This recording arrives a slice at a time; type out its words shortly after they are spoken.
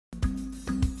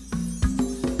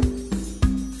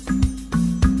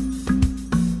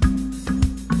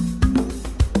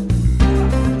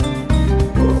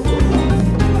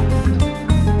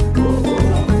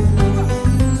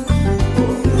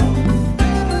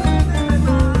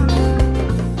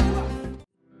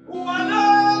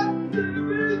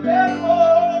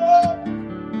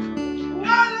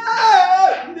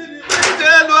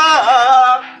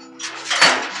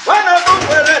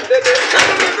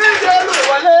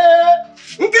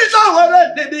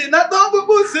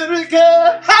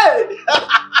Hey!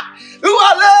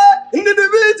 Wale!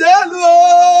 Ndidibijelo!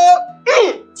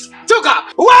 Chuka!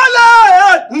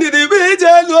 Wale!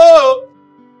 Ndidibijelo!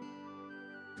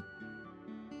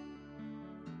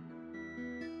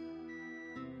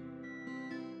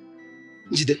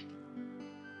 Jide.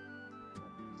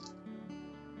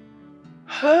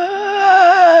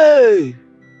 Hey!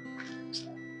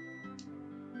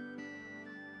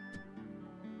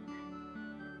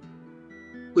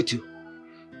 Wait you.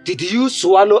 Did you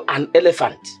swallow an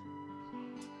elephant?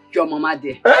 Your mama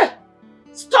there. Eh?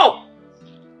 Stop!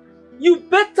 You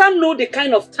better know the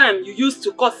kind of time you used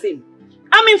to curse him.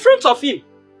 I'm in front of him.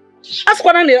 Ask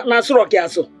what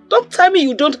Don't tell me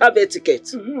you don't have etiquette.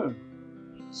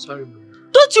 Sorry, Mama.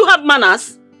 Don't you have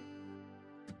manners?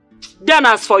 Then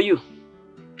as for you,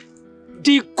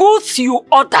 the goods you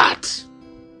ordered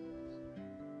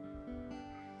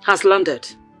has landed.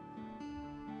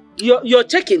 You're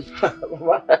checking.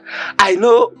 I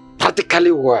know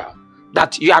practically well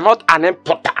that you are not an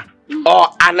importer or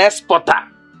an exporter.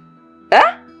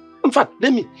 Eh? In fact,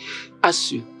 let me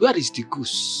ask you, where is the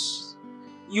goose?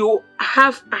 You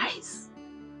have eyes.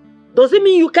 Does it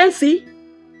mean you can see?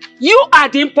 You are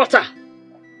the importer.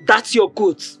 That's your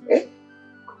goods. Eh?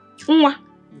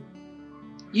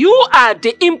 You are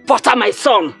the importer, my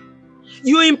son.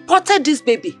 You imported this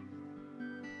baby.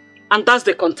 And that's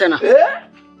the container. Eh?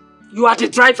 You are the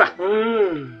driver.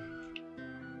 And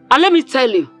let me tell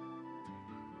you,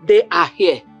 they are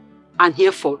here and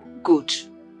here for good.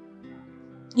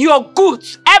 Your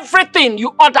goods, everything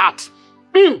you ordered.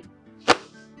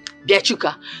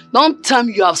 Biachuka, don't tell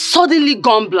me you have suddenly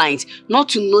gone blind not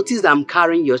to notice that I'm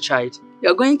carrying your child.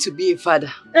 You're going to be a father.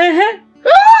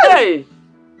 Hey!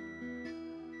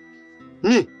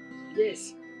 Me?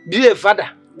 Yes. Be a father?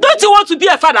 Don't you want to be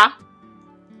a father?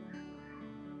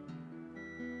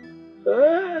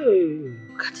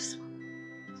 Look at this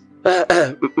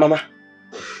one. Mama,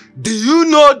 do you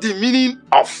know the meaning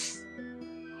of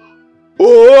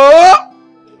O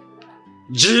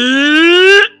G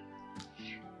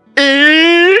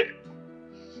E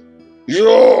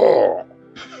Yo?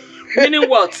 Meaning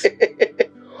what?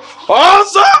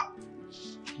 Also,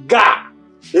 Ga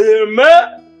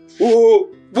Eme U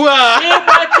Bua.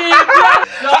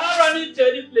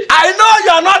 I know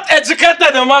you are not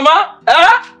educated, Mama.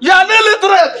 You are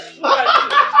illiterate.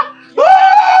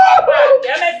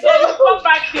 Come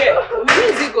back here.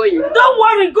 Where is he going? Don't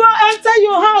worry, go enter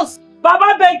your house.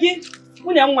 Baba begging.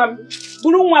 Baba.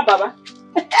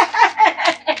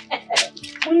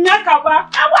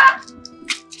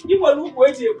 You will look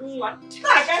wait here.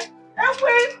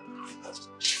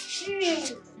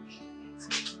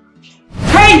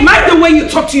 Hey, mind the way you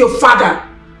talk to your father.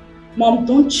 Mom,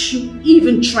 don't you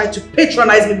even try to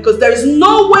patronize me because there is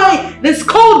no way this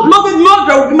cold-blooded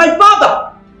murderer will be my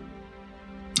father.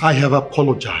 I have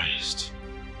apologized.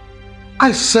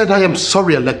 I said I am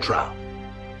sorry, Electra.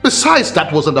 Besides,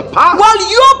 that was in the past.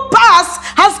 Well, your past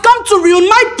has come to ruin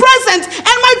my present and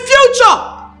my future.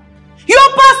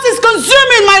 Your past is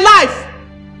consuming my life.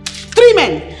 3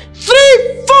 men,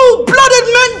 3 full-blooded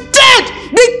men dead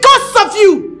because of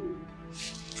you.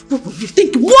 What were you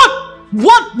thinking?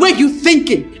 What were you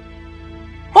thinking?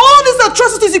 All these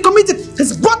atrocities you committed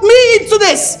has brought me into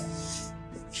this.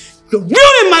 You're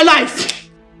ruining my life.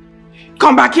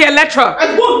 Come back here, Electra.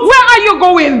 Where are you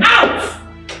going? Out!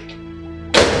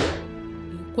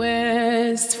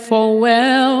 Quest for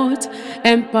wealth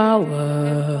and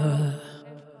power.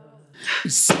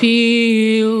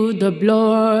 Spill the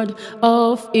blood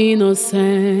of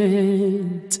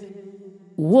innocent.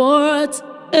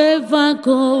 Whatever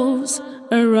goes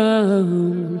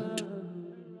around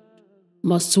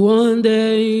must one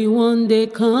day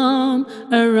come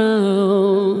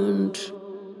around.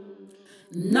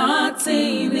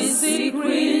 Nothing is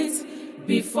secret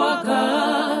before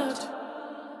God.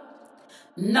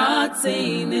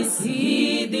 Nothing is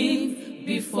hidden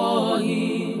before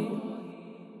Him.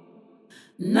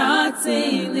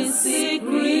 Nothing is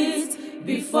secret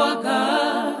before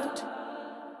God.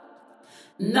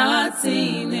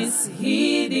 Nothing is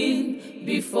hidden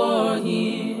before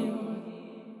Him.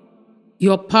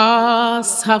 Your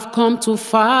past have come to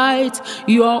fight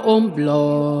your own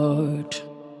blood.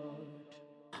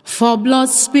 For blood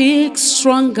speaks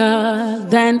stronger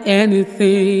than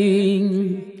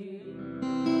anything.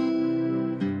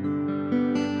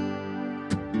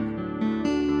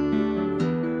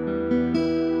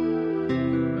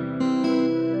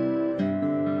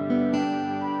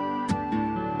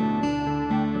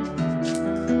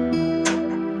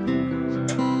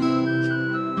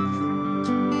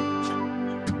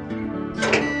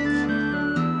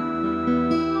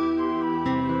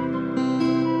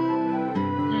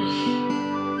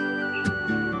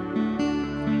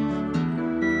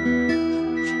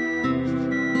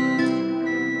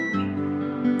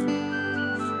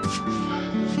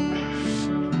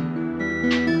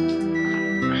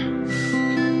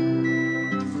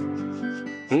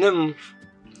 Nem,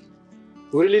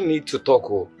 we really need to talk.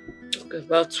 Talk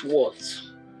about what?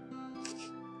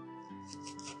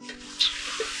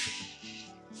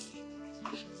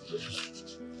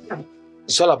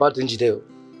 It's all about Njideo.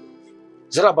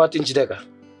 It's all about Njideka.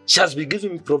 She has been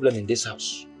giving me problem in this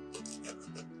house.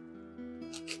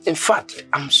 In fact,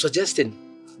 I'm suggesting,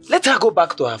 let her go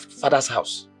back to her father's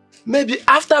house. Maybe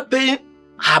after paying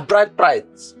her bride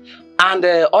price and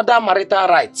other marital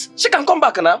rights, she can come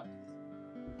back now.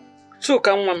 So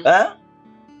can one. Huh?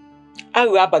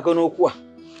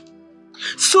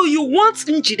 So you want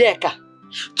Njideka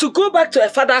to go back to her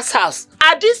father's house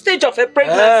at this stage of a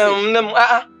pregnancy?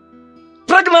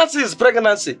 Pregnancy is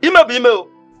pregnancy.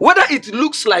 Whether it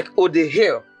looks like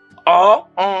Odehill or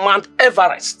Mount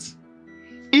Everest.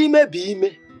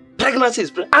 Pregnancy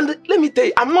is pregnancy. And let me tell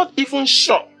you, I'm not even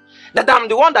sure that I'm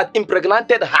the one that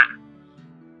impregnated her.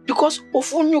 Because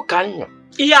Ofunyu kanyo.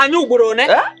 Iyanyu burone.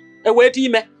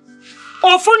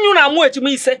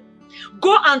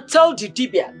 Go and tell the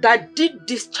Dibia that did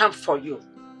this charm for you.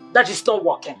 That is not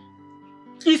working.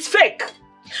 It's fake.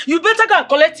 You better go and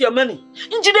collect your money.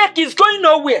 Njideka is going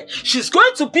nowhere. She's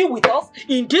going to be with us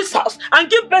in this house and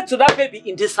give birth to that baby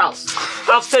in this house.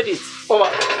 I've said it.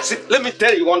 Mama, see, let me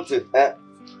tell you one thing.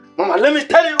 Mama, let me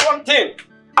tell you one thing.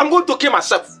 I'm going to kill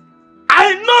myself.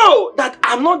 I know that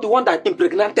I'm not the one that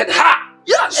impregnated her.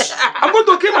 Yes, I'm going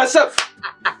to kill myself.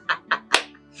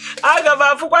 You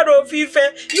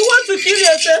want to kill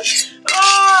yourself?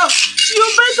 Oh, you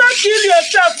better kill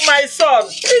yourself, my son.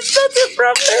 It's not a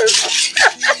problem.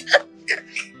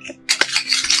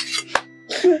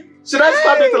 Should I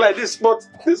start it like this? But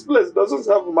this place doesn't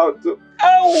have a mouth too.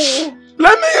 Oh.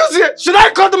 Let me use it. Should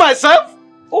I cut myself?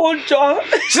 Oh, John.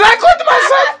 Should I cut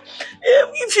myself?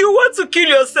 If you want to kill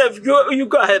yourself, you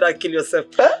go ahead and kill yourself.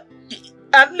 Huh?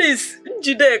 At least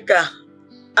Njideka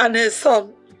and her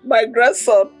son, my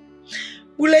grandson,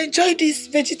 will enjoy this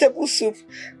vegetable soup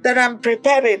that I'm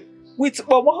preparing with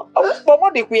Momo.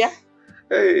 Momo de kuya.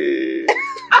 Hey.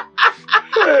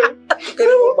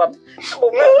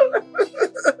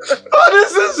 All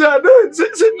these things you are doing,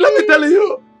 see, let me tell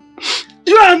you,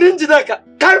 you and Njideka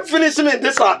can't finish me in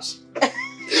this house.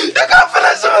 You can't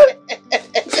finish me.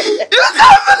 You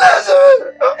can't finish me.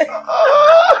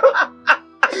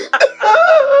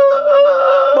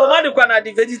 Momo de kuya na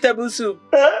the vegetable soup.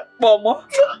 Momo.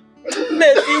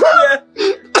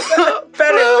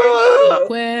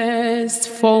 Quest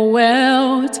for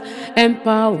wealth and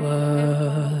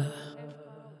power.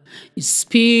 You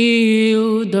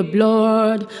spill the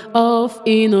blood of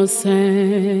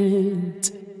innocent.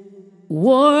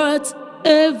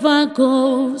 Whatever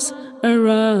goes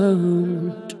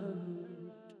around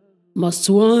must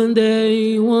one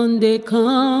day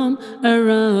come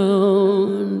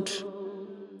around.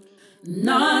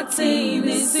 Nothing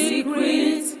is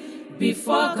secret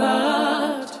before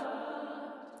God.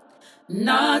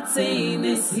 Nothing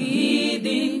is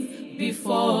hidden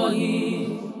before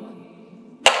Him.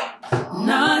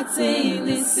 Nothing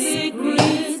is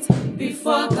secret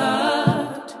before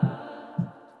God.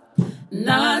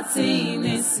 Nothing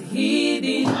is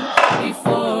hidden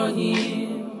before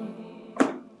Him.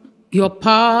 Your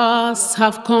past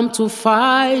have come to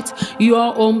fight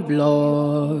your own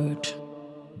blood.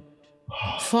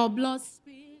 For blood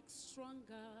speaks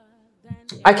stronger than...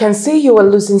 I can see you are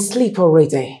losing sleep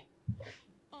already.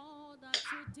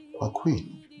 Oh,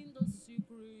 Queen.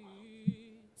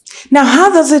 Now,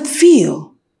 how does it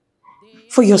feel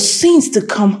for your sins to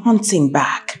come hunting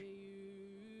back?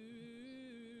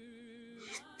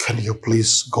 Can you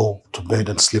please go to bed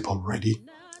and sleep already?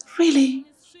 Really?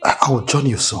 I will join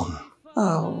you soon.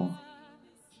 Oh,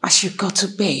 I should go to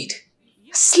bed.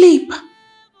 Sleep.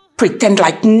 Pretend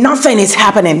like nothing is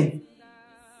happening.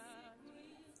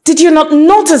 Did you not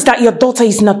notice that your daughter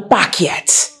is not back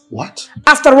yet? What?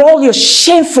 After all your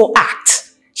shameful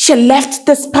act, she left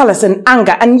this palace in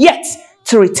anger and yet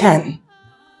to return.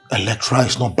 Electra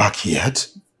is not back yet?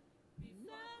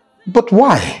 But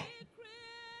why?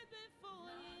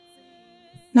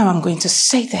 Now I'm going to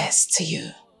say this to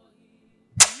you.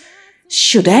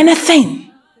 Should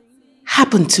anything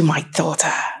happen to my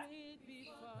daughter,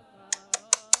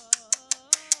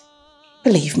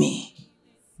 believe me,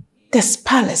 this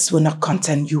palace will not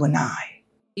contain you and I.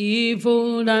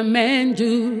 Evil that men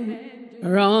do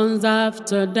runs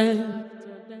after them,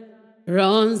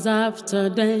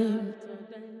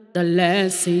 the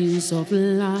lessons of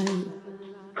life.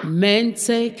 Men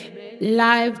take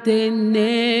life they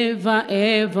never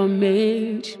ever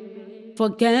made,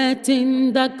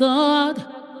 forgetting that God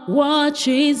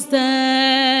watches them.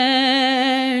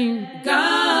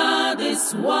 God is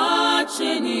is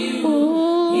watching you.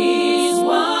 Ooh, He's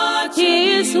watching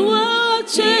He's you.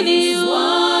 Watching He's you.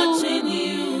 Watching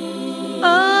you.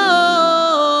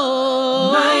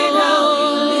 Oh, mind how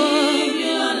you live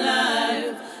your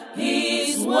life.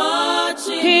 He's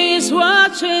watching. He's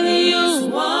watching you. He's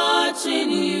watching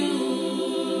you.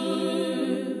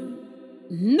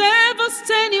 Never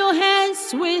stain your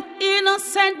hands with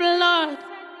innocent blood,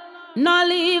 nor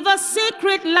live a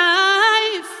secret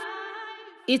life.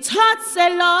 It hurts a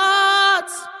lot.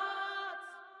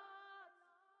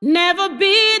 Never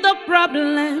be the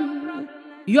problem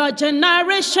your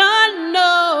generation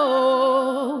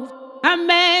knows.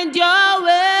 Amend your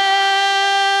way.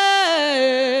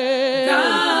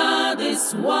 God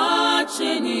is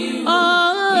watching you.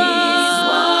 Oh, He's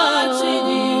watching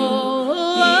you.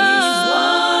 He's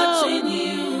watching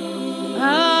you.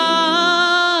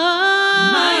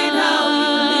 Mind how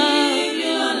you live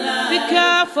your life. Be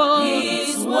careful.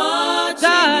 He's watching.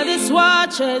 God is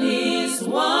watching. He's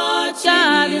watching.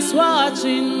 God is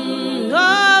watching.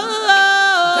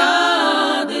 Oh,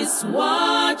 God is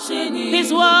watching you.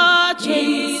 He's watching.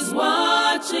 He's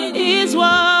watching. He's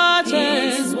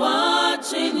watching. He's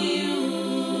watching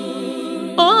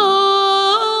you.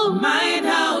 Oh, mind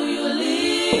how you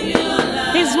live your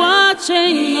life. He's watching.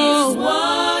 He's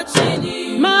watching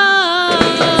you.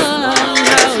 Mind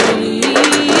how you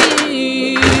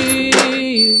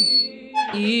live.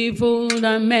 Evil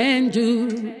that men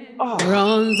do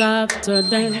runs after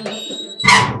them.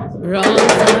 Runs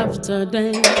after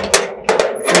them.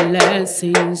 The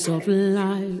lessons of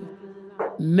life.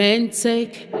 Men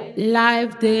take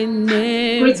life they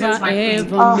never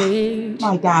ever made.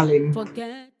 My darling,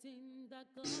 Forgetting that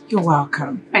you're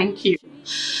welcome. Thank you.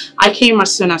 I came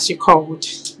as soon as you called.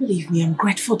 Believe me, I'm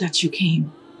grateful that you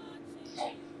came.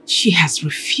 She has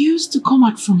refused to come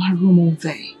out from her room all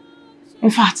day.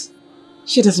 In fact,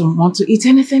 she doesn't want to eat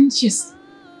anything. She's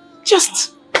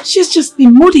just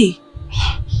been moody.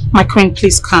 My queen,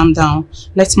 please calm down.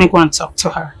 Let me go and talk to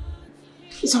her.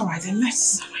 It's all right, then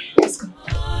let's go.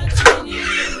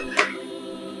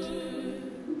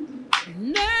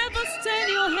 never stain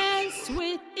your hands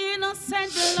with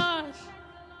innocent blood,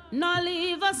 nor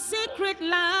live a secret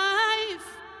life.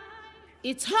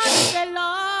 It hurts a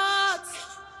lot.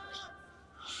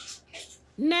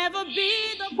 Never be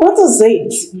the... What is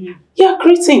it? Yeah,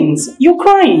 greetings. You're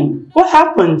crying. What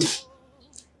happened?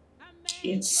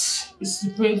 It's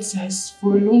the princess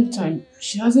for a long time.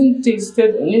 She hasn't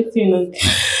tasted anything, and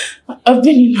I've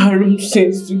been in her room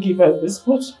since to give her this,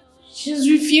 but she's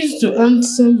refused to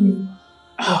answer me.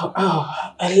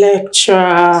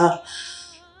 Electra.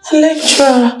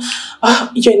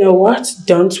 You know what?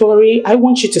 Don't worry. I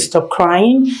want you to stop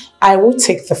crying. I will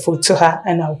take the food to her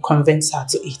and I'll convince her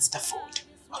to eat the food.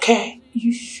 Okay?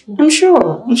 You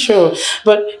sure? I'm sure.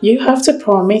 But you have to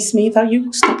promise me that you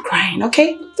will stop crying,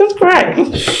 okay? Don't cry.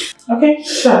 Okay?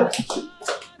 Sure.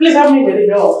 Please help me with the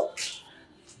door.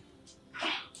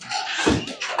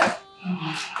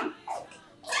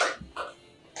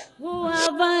 Who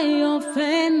have I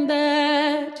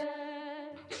offended?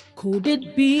 Could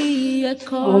it be a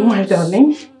cause? Oh, my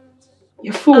darling.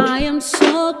 Your food. I am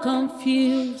so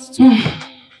confused.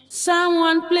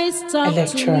 Someone please talk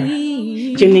Electra, to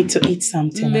me. you need to eat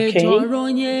something, okay?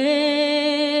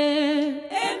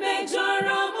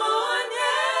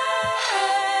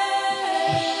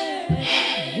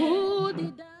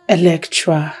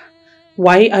 Electra,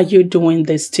 why are you doing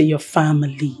this to your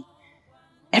family?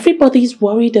 Everybody's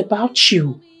worried about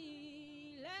you.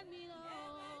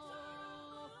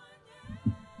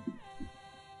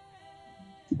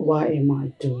 Why am I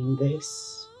doing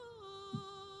this?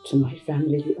 To my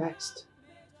family, you asked.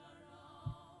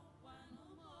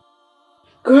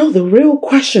 Girl, the real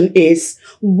question is,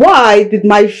 why did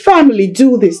my family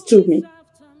do this to me?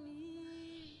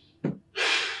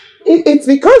 It's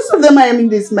because of them I am in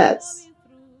this mess.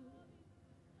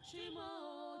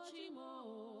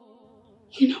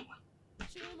 You know what?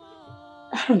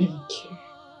 I don't even care.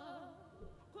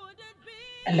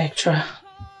 Electra,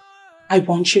 I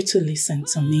want you to listen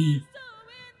to me.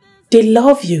 They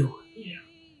love you.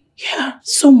 Yeah,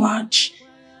 so much.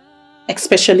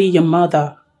 Especially your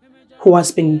mother, who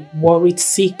has been worried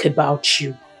sick about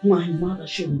you. My mother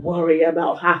should worry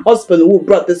about her husband who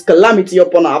brought this calamity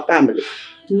upon our family.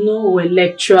 No,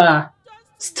 Electra.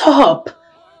 Stop.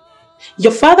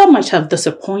 Your father might have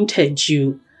disappointed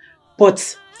you,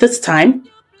 but this time,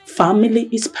 family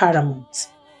is paramount.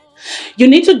 You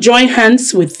need to join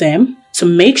hands with them to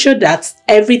make sure that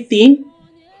everything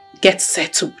gets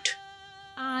settled.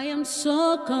 I am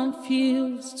so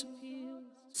confused.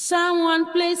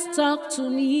 Someone please talk to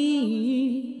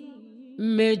me.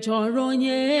 And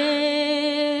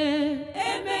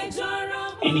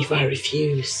if I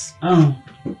refuse,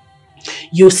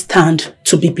 you stand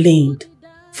to be blamed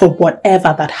for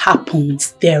whatever that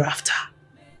happens thereafter.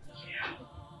 Yeah.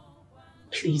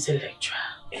 Please, Electra.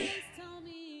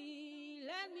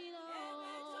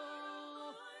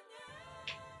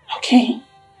 Okay.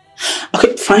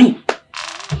 Okay, fine.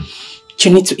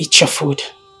 You need to eat your food.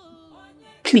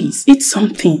 Please, eat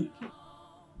something.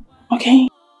 Okay?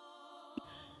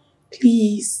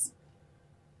 Please.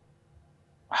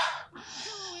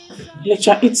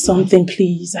 Electra, eat something,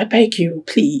 please. I beg you,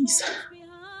 please.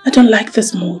 I don't like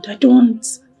this mood. I don't.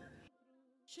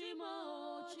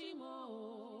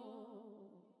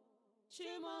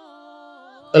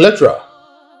 Electra?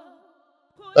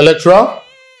 Electra?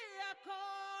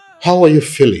 How are you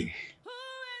feeling?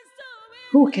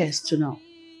 Who cares to know?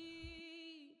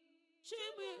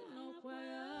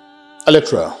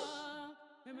 Electra.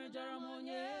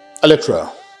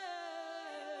 Electra.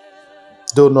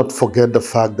 Do not forget the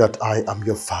fact that I am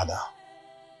your father.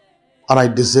 And I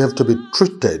deserve to be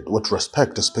treated with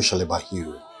respect, especially by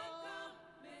you.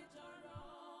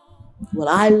 Well,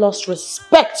 I lost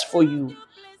respect for you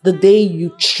the day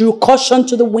you threw caution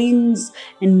to the winds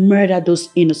and murdered those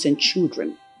innocent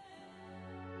children.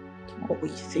 What were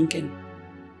you thinking?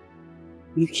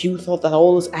 You thought that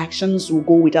all those actions would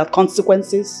go without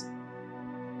consequences?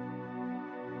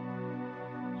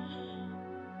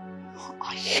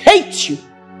 I hate you!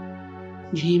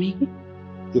 You hear me?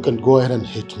 You can go ahead and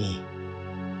hate me.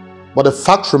 But the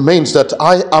fact remains that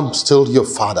I am still your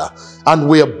father, and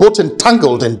we are both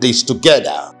entangled in this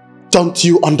together. Don't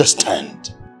you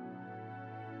understand?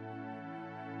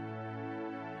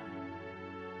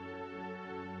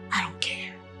 I don't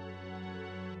care.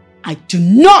 I do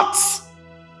not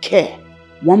care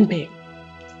one bit.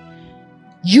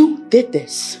 You did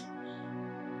this.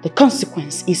 The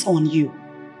consequence is on you.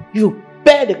 You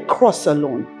bear the cross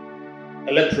alone.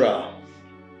 Electra.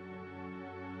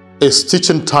 A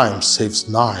stitching time saves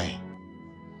 9.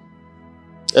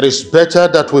 It is better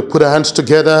that we put our hands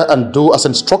together and do as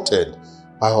instructed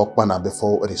by Hokmana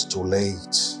before it is too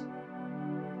late.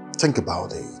 Think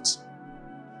about it.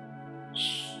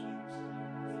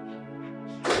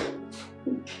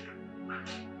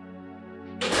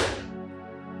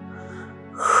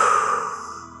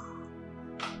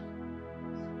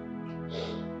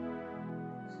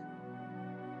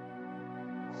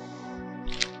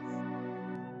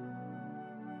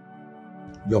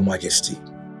 Your Majesty,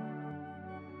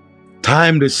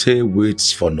 time they say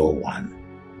waits for no one.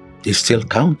 It's still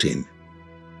counting.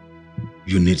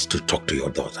 You need to talk to your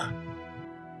daughter.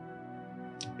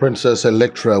 Princess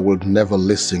Electra would never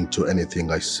listen to anything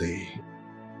I say.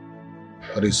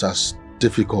 It is as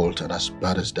difficult and as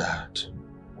bad as that.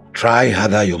 Try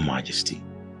harder, Your Majesty.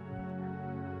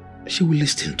 She will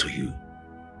listen to you.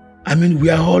 I mean, we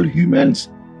are all humans.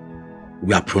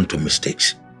 We are prone to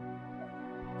mistakes.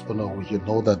 Oh no, you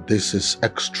know that this is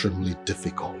extremely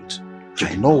difficult.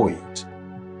 You know it.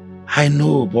 I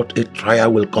know, but a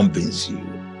trial will convince you.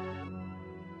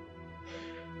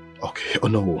 Okay, oh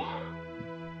no.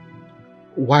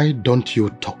 Why don't you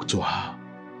talk to her?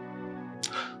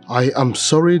 I am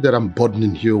sorry that I'm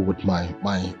burdening you with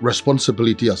my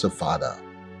responsibility as a father.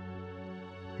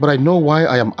 But I know why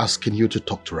I am asking you to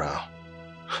talk to her.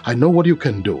 I know what you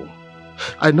can do.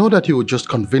 I know that you will just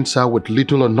convince her with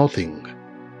little or nothing.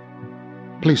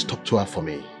 Please talk to her for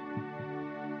me.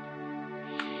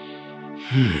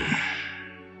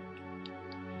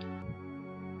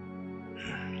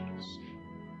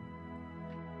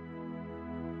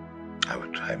 I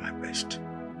will try my best.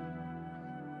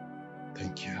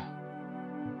 Thank you.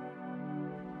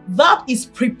 That is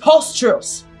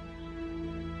preposterous.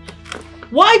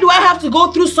 Why do I have to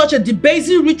go through such a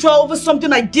debasing ritual over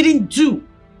something I didn't do?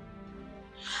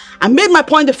 I made my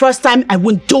point the first time, I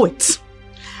wouldn't do it.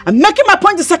 I'm making my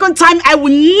point the second time, I will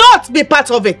not be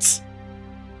part of it.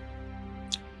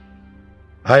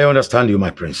 I understand you,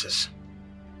 my princess.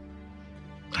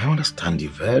 I understand you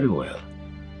very well.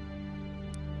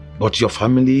 But your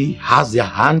family has their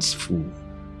hands full.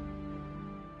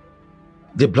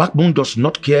 The Black Moon does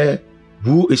not care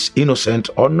who is innocent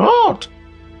or not,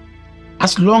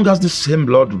 as long as the same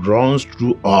blood runs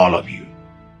through all of you.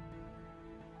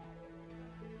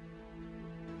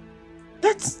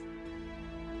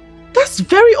 That's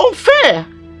very unfair.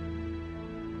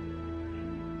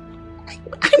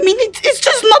 I mean, it's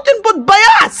just nothing but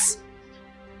bias.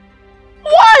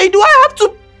 Why do I have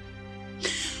to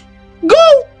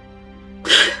go?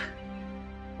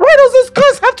 Why does this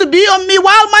curse have to be on me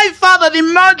while my father, the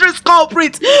murderous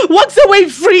culprit, walks away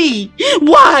free?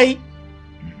 Why?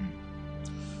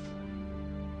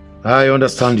 I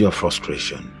understand your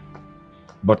frustration,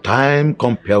 but time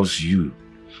compels you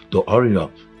to hurry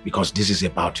up because this is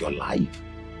about your life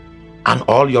and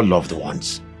all your loved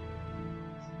ones.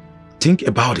 Think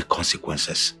about the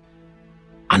consequences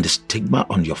and the stigma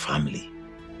on your family.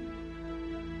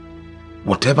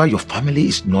 Whatever your family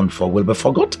is known for will be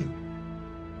forgotten.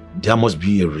 There must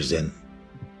be a reason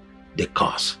the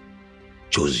cause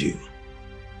chose you.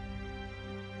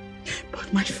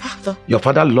 But my father... Your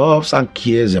father loves and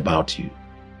cares about you.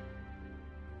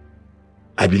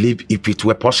 I believe if it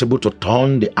were possible to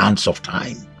turn the hands of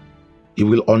time, he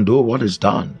will undo what is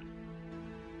done.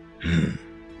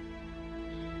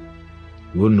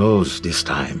 Who knows this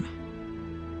time?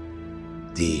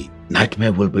 The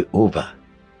nightmare will be over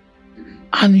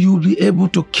and you'll be able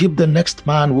to keep the next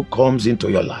man who comes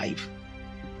into your life.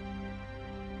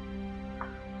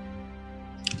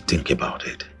 Think about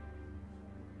it.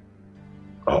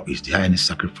 Or is there any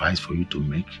sacrifice for you to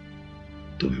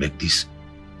make this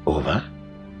over?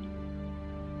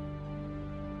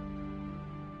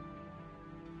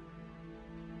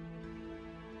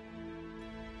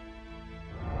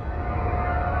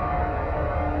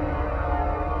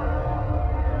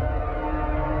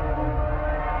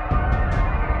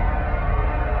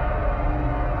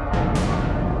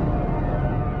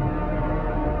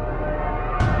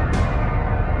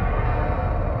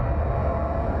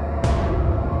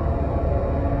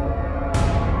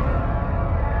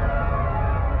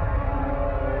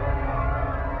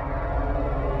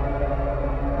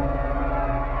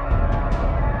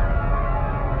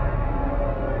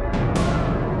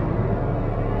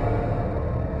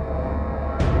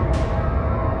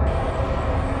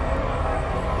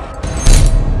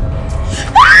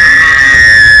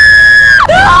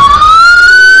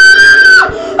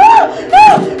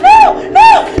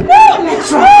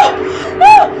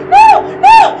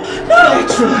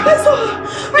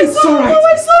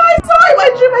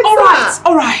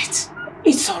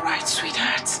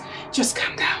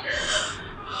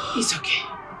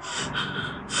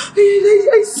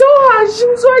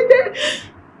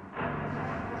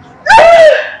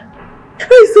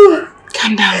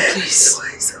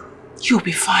 You'll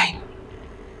be fine.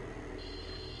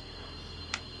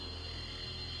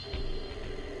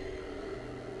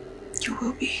 You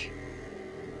will be.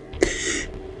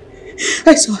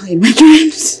 I saw her in my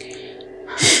dreams.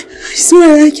 I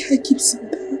swear I keep seeing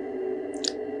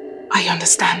her. I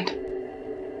understand.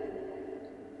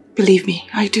 Believe me,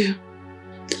 I do.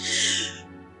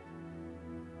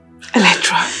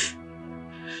 Electra,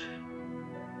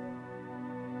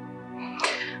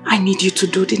 I need you to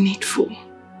do the needful.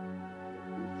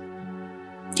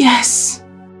 Yes.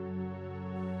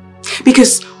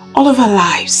 Because all of our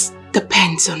lives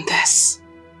depends on this.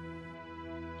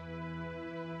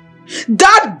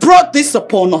 Dad brought this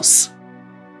upon us.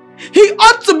 He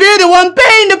ought to be the one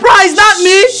paying the price, not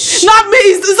me. Shh. Not me.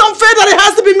 It's unfair that it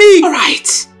has to be me. All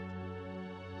right.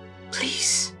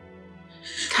 Please,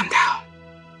 calm down.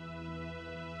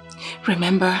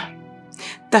 Remember,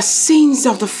 the sins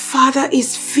of the father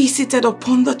is visited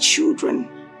upon the children.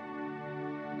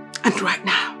 And right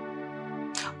now,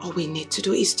 all we need to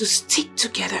do is to stick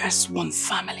together as one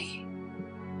family.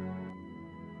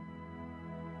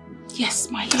 Yes,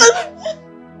 my love.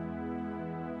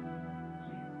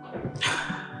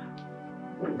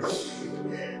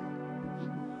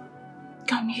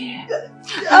 Come here.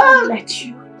 I'll let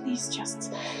you. Please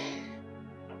just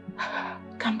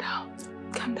calm down.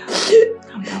 Calm down.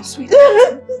 Calm down,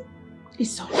 sweetheart.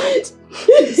 It's all right.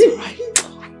 It's all right.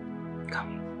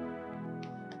 Come.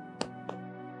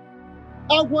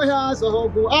 Agwa so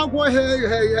go agwa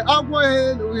hey agwa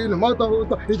hey no moto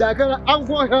hoto ijakara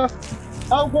agwa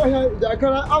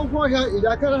ijakara agwa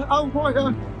ijakara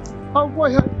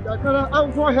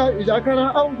agwa ijakara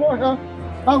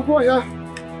agwa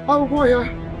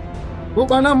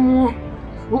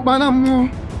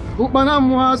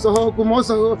ubanamu so go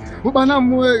moso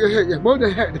ubanamu hey bode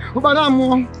head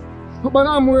ubanamu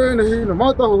no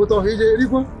moto hoto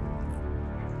ijeriko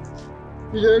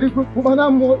Ijeriku,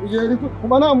 Ubanamu, Ijeriku,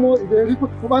 Ubanamu, Ijeriku,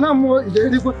 Ubanamu,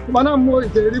 Ijeriku, Ubanamu,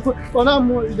 Ijeriku,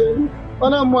 Ubanamu, Ijeriku,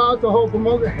 Ubanamu,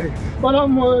 Atohokumo,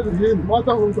 Ubanamu,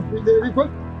 Matahu, Ijeriku,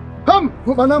 Come,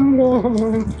 Ubanamu,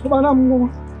 Ubanamu,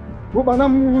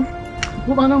 Ubanamu,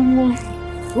 Ubanamu,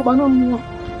 Ubanamu,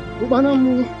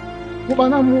 Ubanamu,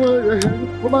 Ubanamu,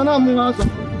 Ubanamu,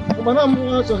 Ubanamu,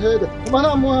 as a head,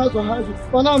 Ubanamu, as a head,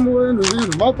 Ubanamu, and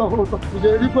Matahu,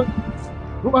 Ijeriku,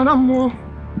 Ubanamu.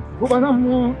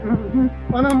 Ubanamu,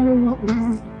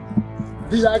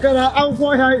 Ijakara,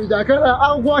 Algoya, Ijakara,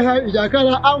 Algoya,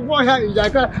 Ijakara, Algoya,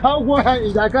 Ijakara, Algoya,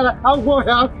 Ijakara,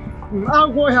 Algoya,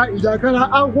 Agwoya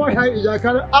ijakara, agwoya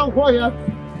ijakara, agwoya.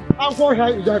 Agwoya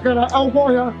ijakara,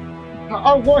 agwoya.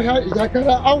 Agwoya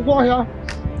ijakara, agwoya.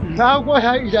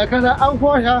 Agwoya ijakara,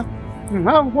 agwoya.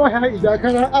 Agwoya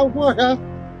ijakara, agwoya.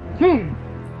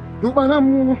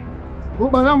 Ubanamu.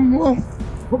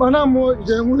 Ubanamu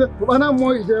ijemure,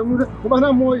 ubanamu ijemure,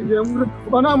 ubanamu ijemure,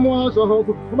 ubanamu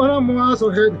asohoku, ubanamu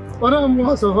asohed,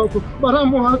 ubanamu asohoku,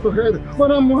 ubanamu asohed,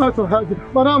 ubanamu asohad,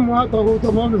 ubanamu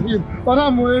atohuto monuhin,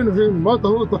 ubanamu enuhin,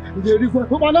 motohuto, ijerikwa,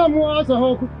 ubanamu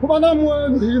asohoku, ubanamu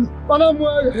enuhin, ubanamu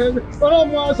ehed,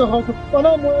 ubanamu asohoku,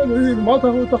 ubanamu enuhin,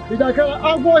 motohuto, ijakara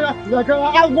agwoya,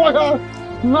 ijakara agwoya,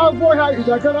 agwoya,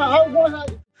 ijakara agwoya.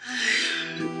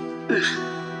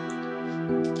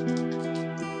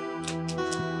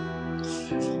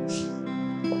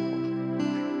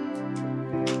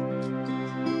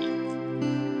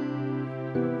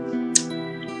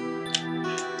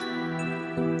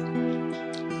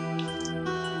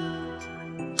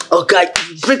 Oh God,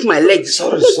 break my leg.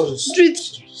 Sorry. Do it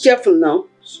careful now.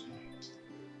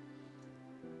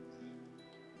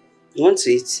 You want to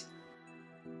eat?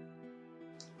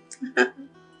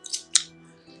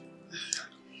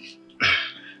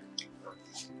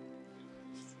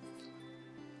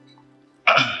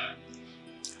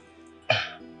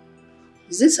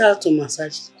 Is this how to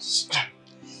massage?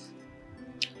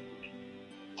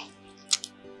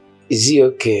 Is he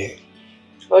okay?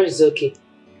 What is okay?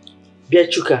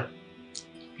 Biachuka,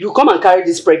 you come and carry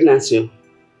this pregnancy.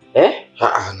 Eh? No.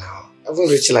 I haven't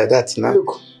reached like that now.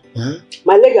 Look,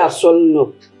 my leg has swollen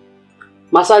up.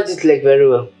 Massage this leg very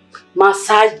well.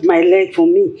 Massage my leg for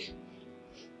me.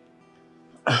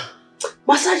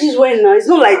 Massage is well now. It's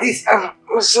not like this.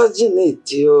 Massaging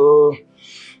it, yo.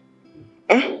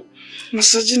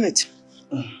 Massaging it.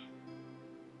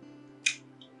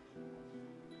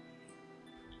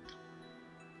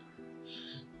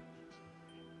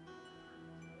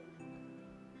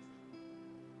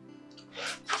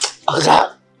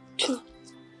 Oga.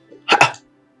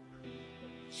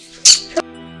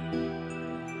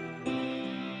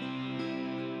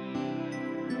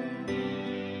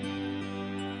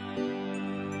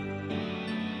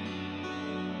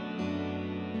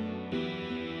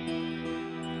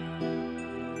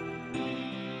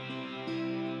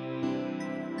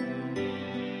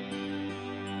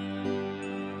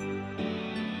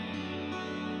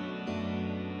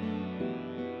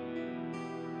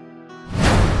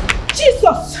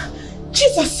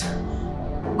 Jesus!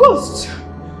 Ghost!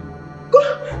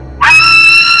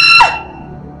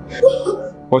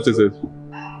 What is it?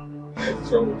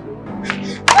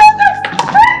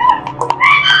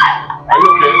 Are you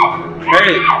okay?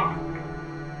 Hey!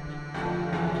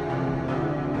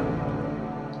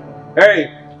 Hey!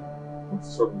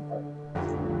 What's wrong with that?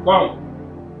 Come!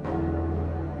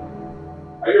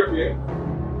 Are you okay?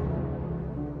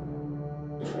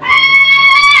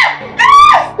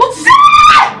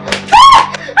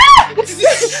 What's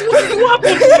this? What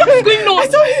happened? What's going on? I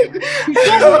saw him!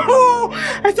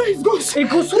 I saw his ghost. A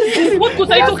ghost? What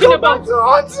ghost are you talking about?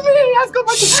 Haunt me! He has come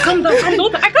back to calm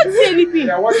down. I can't see anything.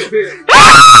 Yeah, what is it?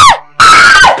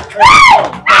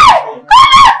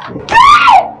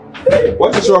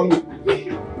 What is wrong with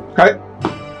you?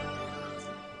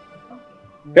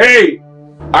 Hey!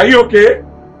 Are you okay?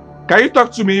 Can you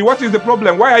talk to me? What is the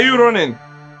problem? Why are you running?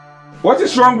 What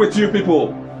is wrong with you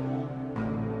people?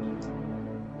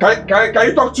 Can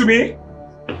you talk to me?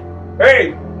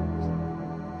 Hey!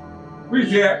 Who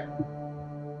is here?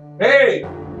 Hey!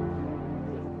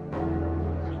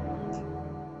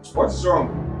 What is wrong?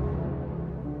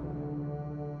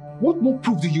 What more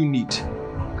proof do you need?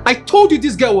 I told you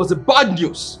this girl was a bad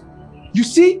news. You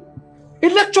see, a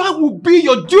lecturer will be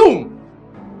your doom.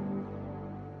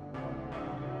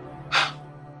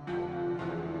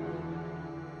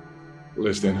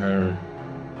 Listen, Harry.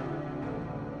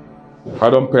 I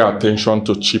don't pay attention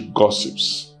to cheap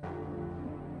gossips.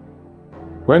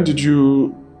 When did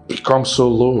you become so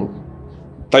low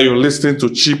that you listen to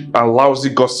cheap and lousy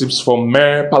gossips from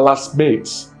mere palace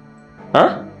mates?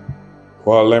 Huh?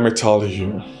 Well, let me tell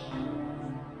you.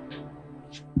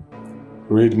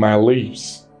 Read my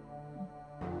lips.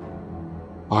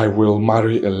 I will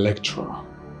marry a lecturer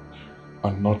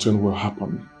and nothing will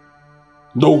happen.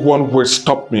 No one will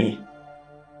stop me.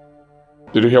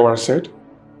 Did you hear what I said?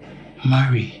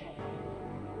 Marry.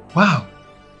 Wow.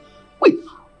 Wait.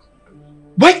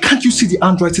 Why can't you see the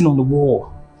handwriting on the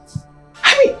wall?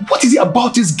 I mean, what is it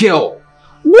about this girl?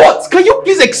 What? Can you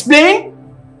please explain?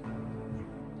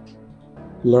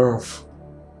 Love.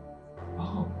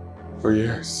 Oh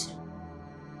yes.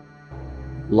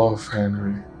 Love,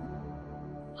 Henry.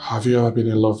 Have you ever been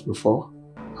in love before?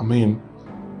 I mean,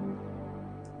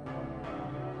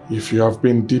 If you have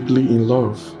been deeply in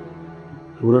love,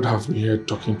 you wouldn't have been here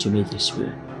talking to me this way.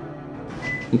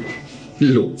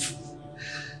 Love?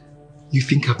 You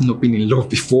think I've not been in love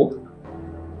before?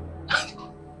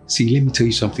 See, let me tell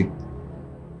you something.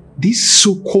 This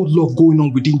so-called love going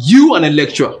on within you and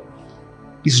Electra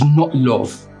is not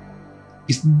love.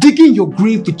 It's digging your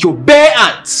grave with your bare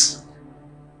hands.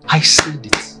 I said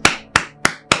it.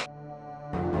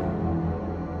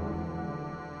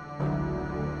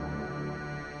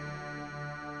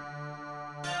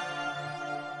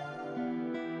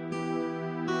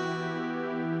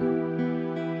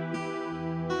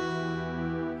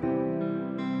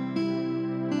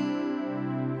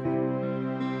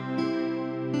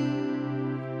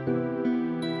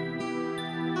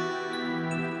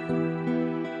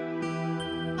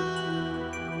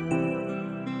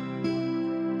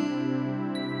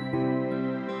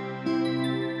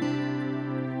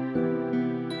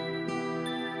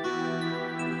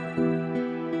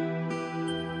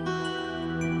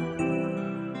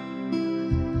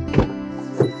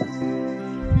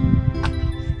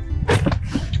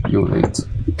 You're late.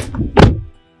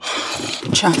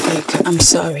 Chacha Eke, I'm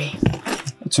sorry.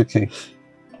 It's okay.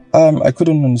 I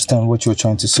couldn't understand what you were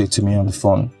trying to say to me on the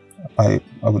phone. I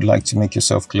would like to make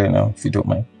yourself clear now, if you don't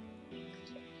mind.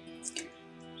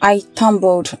 I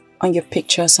stumbled on your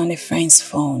pictures on a friend's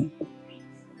phone.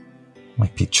 My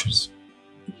pictures?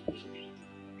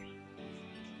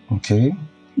 Okay.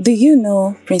 Do you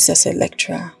know Princess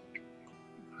Electra?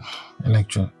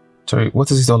 Electra? Sorry,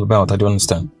 what is it all about? I don't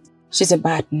understand. She's a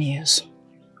bad news.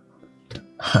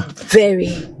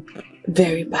 Very,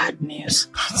 very bad news.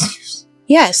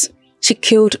 Yes, she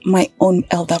killed my own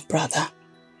elder brother,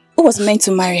 who was meant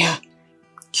to marry her.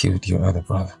 Killed your elder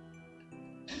brother?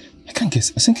 I can't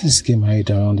guess. I think let's get married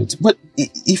around it. But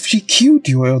if she killed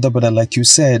your elder brother, like you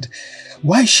said,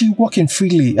 why is she walking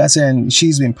freely? As in,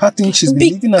 she's been partying, she's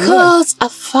been living her life. Because her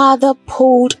father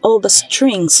pulled all the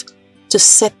strings to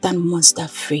set that monster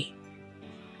free.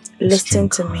 Listen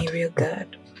to me real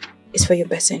good. It's for your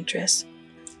best interest.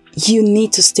 You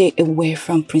need to stay away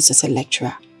from Princess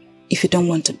Electra if you don't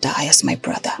want to die as my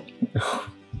brother.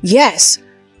 Yes.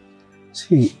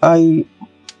 See, my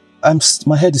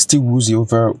head is still woozy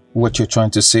over what you're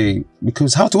trying to say,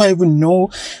 because how do I even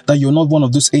know that you're not one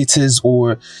of those haters,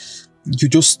 or you're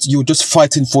just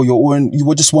fighting for your own,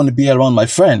 you just want to be around my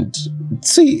friend?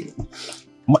 See,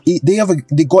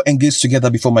 they got engaged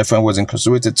together before my friend was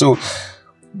incarcerated, so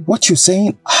what you're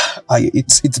saying,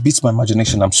 it beats my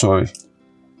imagination. I'm sorry.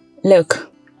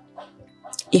 Look,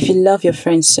 if you love your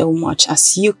friend so much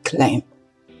as you claim,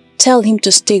 tell him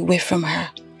to stay away from her.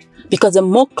 Because the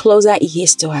more closer he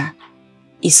is to her,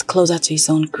 he's closer to his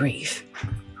own grave.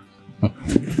 Oh,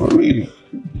 really?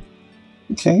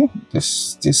 Okay,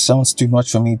 this sounds too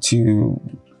much for me to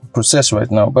process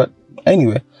right now. But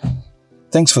anyway,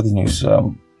 thanks for the news.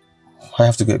 I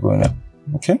have to get going now.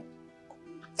 Okay?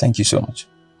 Thank you so much.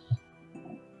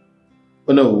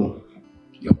 Oh no,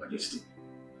 Your Majesty.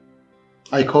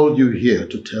 I called you here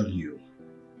to tell you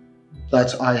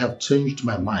that I have changed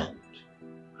my mind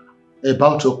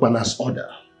about Okpana's order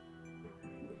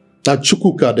that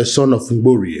Chukwuka, the son of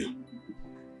Mbori,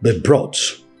 be brought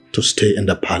to stay in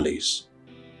the palace.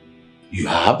 You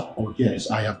have? Oh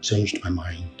yes, I have changed my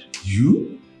mind.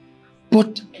 You?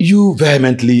 But you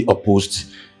vehemently opposed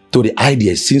to the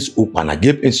idea since Okpana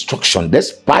gave instruction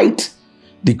despite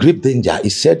the grave danger he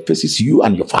said faces you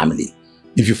and your family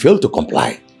if you fail to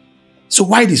comply. So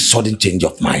why this sudden change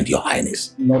of mind, Your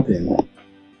Highness? Nothing.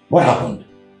 What happened?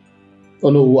 Oh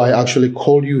no, I actually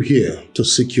called you here to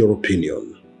seek your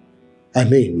opinion. I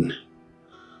mean,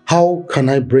 how can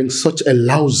I bring such a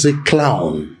lousy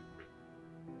clown,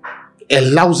 a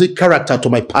lousy character to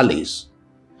my palace,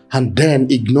 and then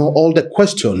ignore all the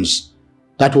questions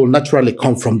that will naturally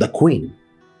come from the Queen,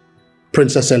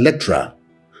 Princess Electra,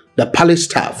 the palace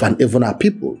staff, and even our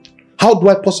people? How do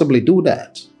I possibly do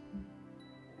that?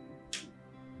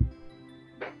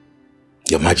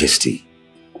 Your Majesty,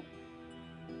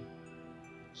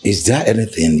 is there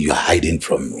anything you are hiding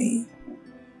from me?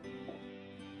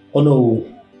 Oh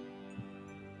no.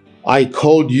 I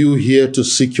called you here to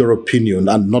seek your opinion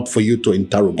and not for you to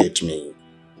interrogate me.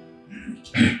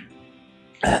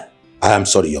 I am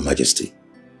sorry, Your Majesty.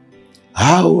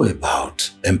 How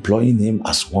about employing him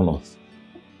as one of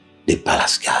the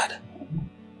palace guard?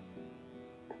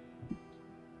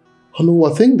 Oh no,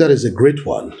 I think that is a great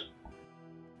one.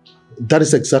 That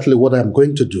is exactly what I am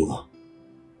going to do.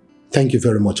 Thank you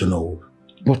very much, Ono.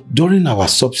 But during our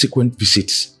subsequent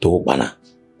visits to Okpana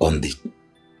on the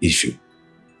issue,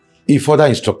 he further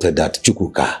instructed that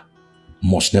Chukwuka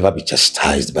must never be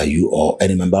chastised by you or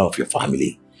any member of your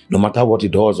family no matter what he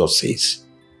does or says.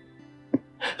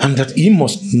 And that he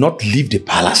must not leave the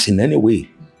palace in any way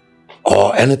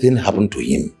or anything happen to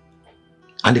him.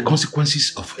 And the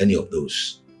consequences of any of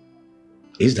those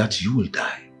is that you will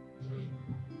die.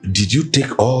 Did you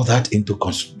take all that into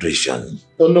consideration?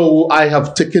 Oh no, I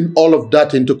have taken all of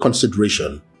that into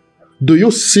consideration. Do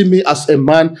you see me as a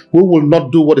man who will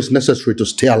not do what is necessary to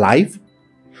stay alive?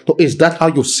 So is that how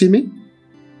you see me?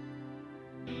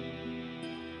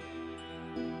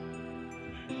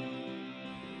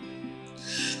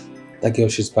 That girl,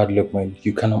 she's bad luck, man.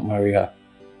 You cannot marry her.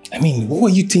 I mean,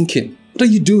 what are you thinking? What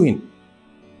are you doing?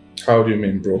 How do you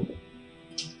mean, bro?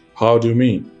 How do you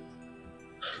mean?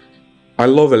 I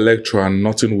love Electra and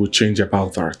nothing will change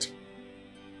about that.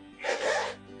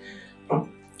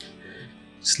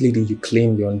 This lady you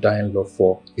claim your undying love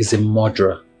for is a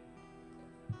murderer.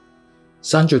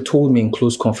 Sandra told me in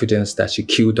close confidence that she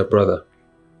killed her brother.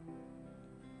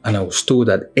 And I was told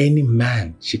that any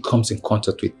man she comes in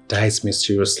contact with dies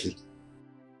mysteriously.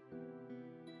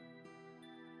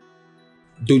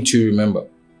 Don't you remember?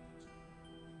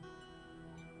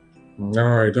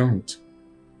 No, I don't.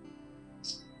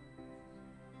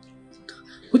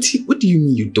 What do you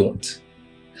mean you don't?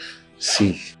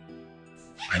 See,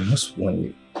 I must warn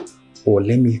you, or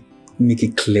let me make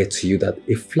it clear to you that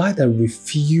a fly that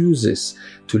refuses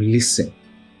to listen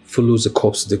follows the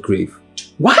corpse to the grave.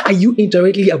 Why are you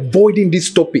indirectly avoiding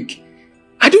this topic?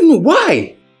 I don't know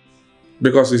why.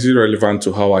 Because it's irrelevant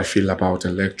to how I feel about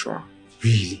Electra.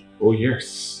 Really? Oh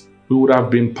yes. We would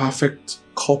have been perfect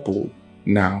couple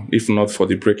now if not for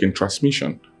the break in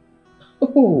transmission.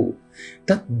 Oh,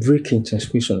 that break in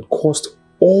transmission caused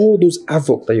all those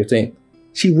havoc that you're saying.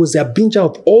 She was a binger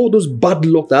of all those bad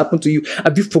luck that happened to you.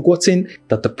 Have you forgotten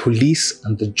that the police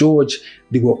and the judge,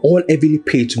 they were all heavily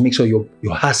paid to make sure your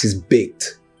house is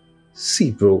baked?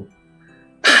 See, bro,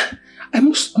 I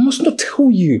must not tell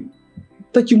you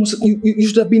that you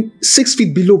should have been 6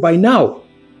 feet below by now.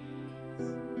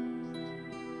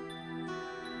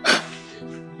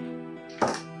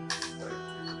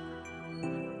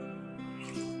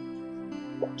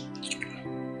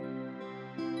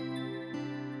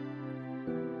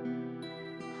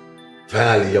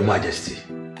 Finally, Your Majesty,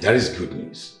 there is good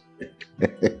news.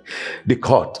 The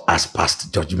court has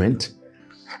passed judgment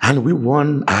and we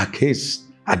won our case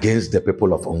against the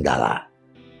people of Ongala.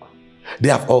 They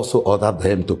have also ordered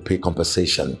them to pay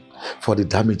compensation for the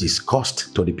damages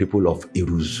caused to the people of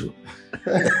Iruzu.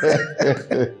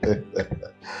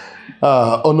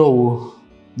 Oh no,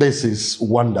 this is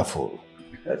wonderful.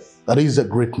 Yes. That is a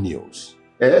great news.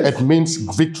 Yes. It means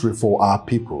victory for our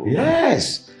people.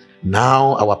 Yes.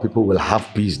 Now our people will have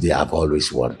peace they have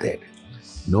always wanted.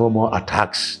 No more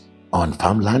attacks on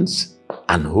farmlands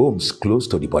and homes close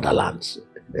to the borderlands.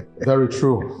 Very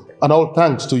true. And all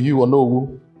thanks to you,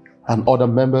 Onowu, and other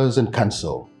members in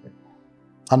council.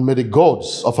 And may the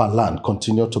gods of our land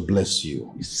continue to bless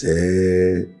you.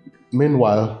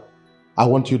 Meanwhile, I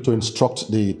want you to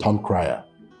instruct the town crier.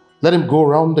 Let him go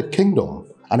around the kingdom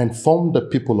and inform the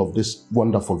people of this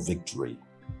wonderful victory.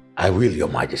 I will, Your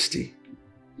Majesty.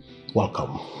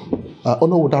 Welcome.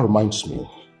 Onowu, that reminds me.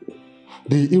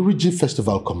 The Iriji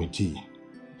Festival Committee,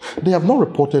 they have not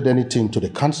reported anything to the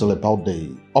council about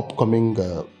the upcoming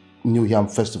New Yam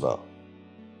Festival.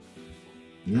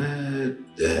 They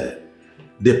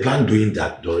plan doing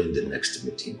that during the next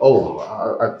meeting. Oh,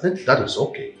 I think that is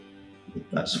okay.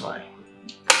 That's fine.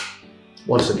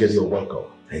 Once again, you're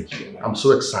welcome. Thank you. I'm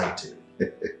so excited.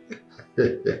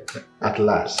 At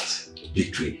last.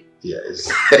 Victory.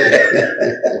 Yes.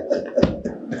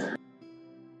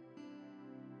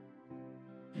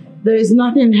 There is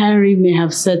nothing Harry may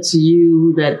have said to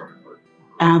you that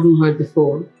I haven't heard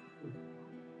before.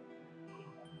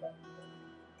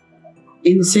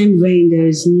 In the same vein, there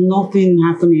is nothing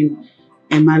happening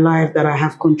in my life that I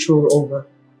have control over.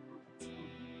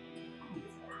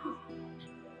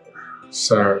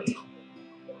 Sir.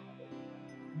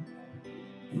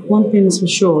 One thing is for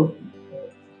sure.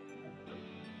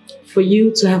 For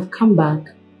you to have come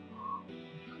back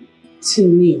to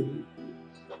me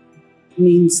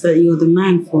means that you're the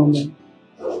man for me.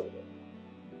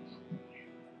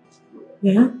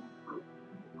 Yeah?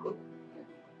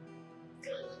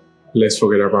 Let's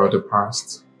forget about the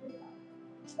past.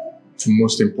 The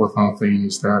most important thing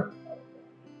is that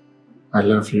I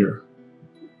love you.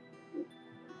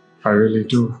 I really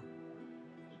do.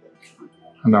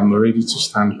 And I'm ready to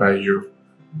stand by you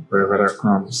wherever that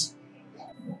comes.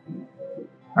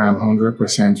 I am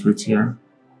 100% with you.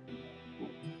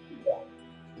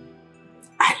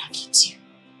 I love you too.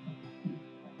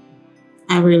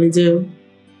 I really do.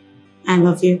 I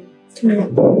love you. Come here.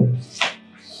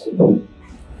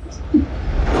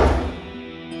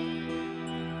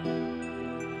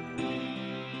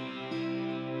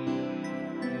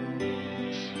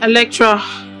 Electra,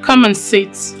 come and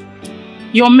sit.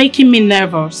 You're making me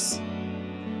nervous.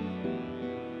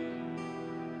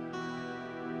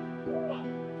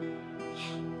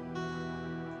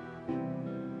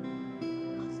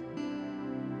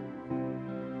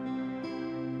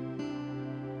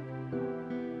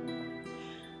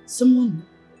 Someone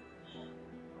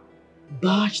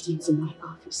barged into my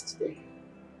office today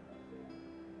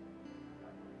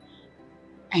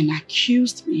and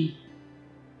accused me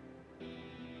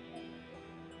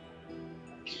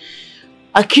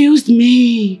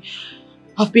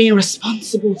of being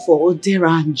responsible for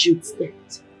Odera and Jude's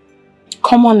death.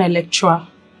 Come on, Electra.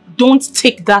 Don't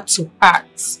take that to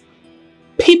heart.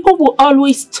 People will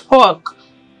always talk.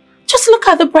 Just look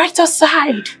at the brighter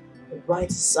side. The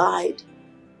brighter side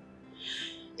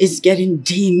is getting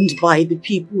dimmed by the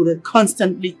people that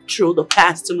constantly throw the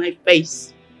past to my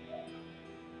face.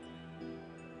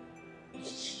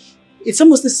 It's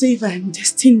almost as if I'm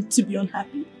destined to be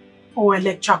unhappy. Oh,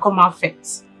 Electra, come off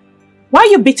it. Why are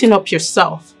you beating up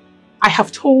yourself? I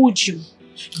have told you,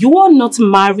 you are not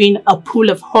marrying a pool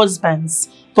of husbands,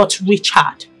 but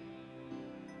Richard.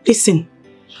 Listen,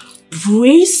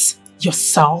 brace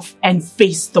yourself and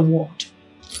face the world.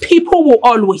 People will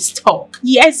always talk.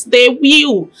 Yes, they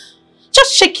will.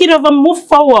 Just shake it off and move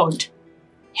forward.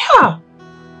 Yeah.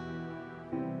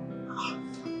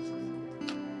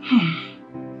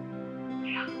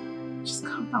 Just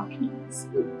calm down, please.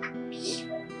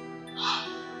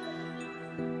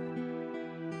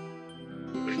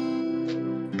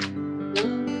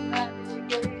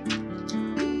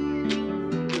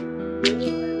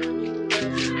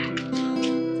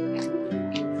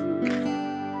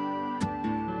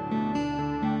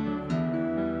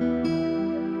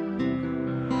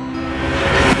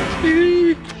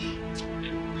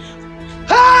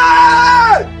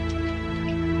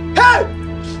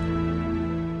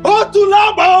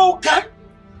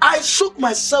 I shook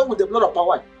myself with the blood of my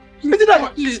wife.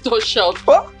 Please don't shout.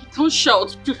 Huh? Don't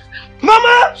shout.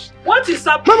 Mama! What is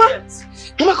happening?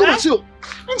 Mama, come and see.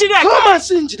 Njideka. Come and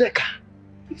see Njideka.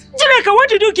 Njideka, what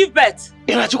did you give birth?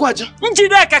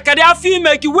 Njideka, can I feel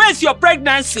make you? Where's your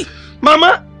pregnancy?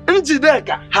 Mama,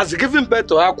 Njideka has given birth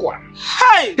to Aqua.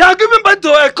 Hey! They are giving birth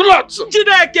to a clot.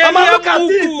 Njideka, Mama, look at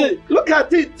it. Look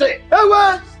at it. Hey,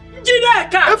 what?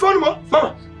 Njideka! Hey, phone,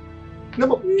 Mama.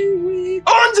 No.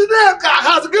 Njideka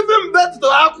has given birth to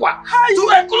Aqua. To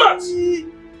a clot.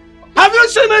 Have you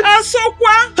seen it?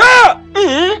 Asokwa?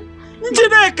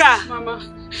 Njideka! Mama,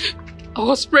 I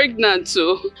was pregnant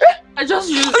too. I just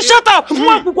used it. Shut up!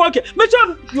 Make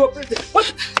sure you are pregnant.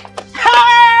 What?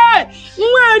 Hey!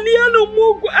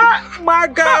 My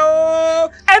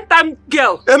girl! Etam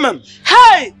girl! Amen.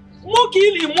 Hey!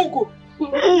 Muki Mugu!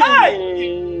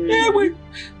 Hey! Hey, wait!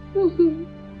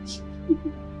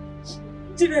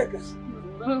 Njideka,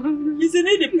 isn't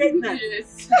it pregnant?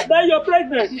 Yes. Now you're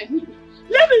pregnant. Yes.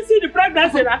 Let me see the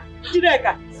pregnancy,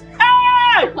 Njideka.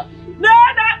 Hey! No!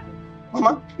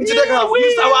 Mama, Njideka have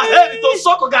used our head to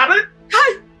suck Gary.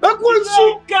 Hey!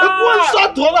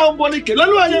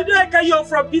 Njideka, you're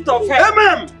from pit of hell.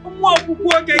 Amen.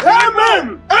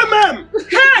 Amen. Amen.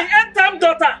 Hey, end-time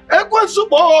daughter.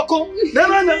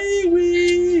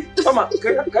 Mama,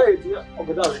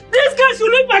 This guy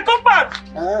should leave my compound.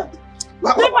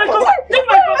 Leave my compound. Leave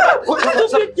my compound.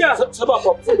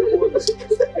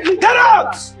 Get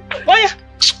out!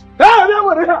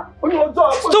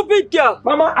 Stupid girl.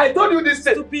 Mama, I told you this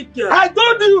thing. Stupid girl. I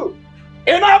told you.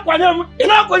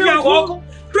 Yahoo.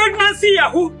 Pregnancy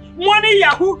Yahoo. Money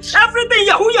Yahoo. Everything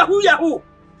Yahoo, Yahoo, Yahoo.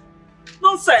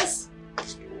 Nonsense.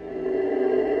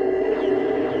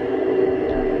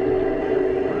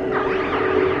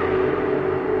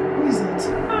 Who is that?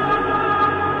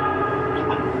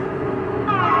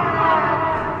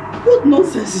 What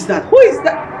nonsense is that? Who is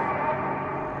that?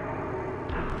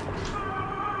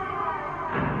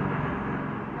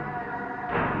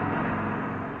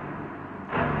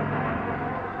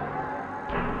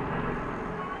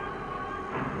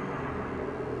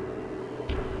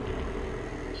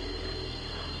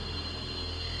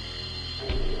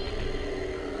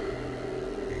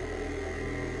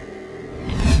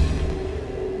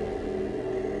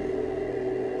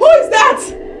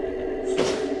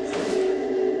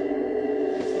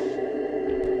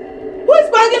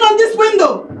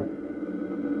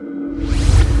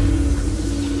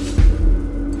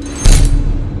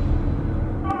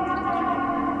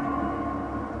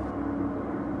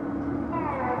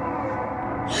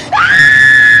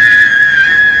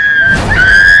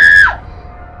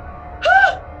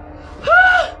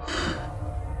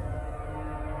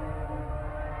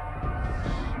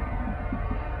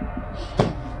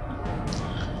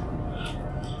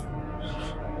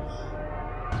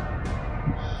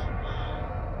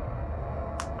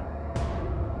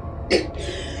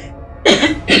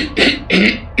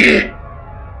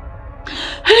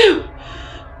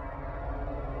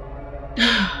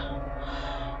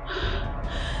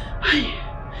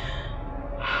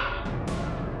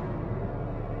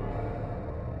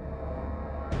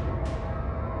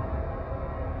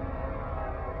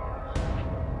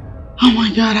 Oh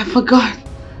my God, I forgot.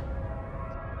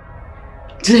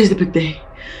 Today's the big day.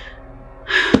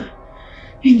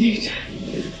 Indeed.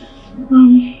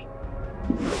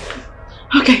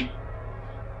 Okay.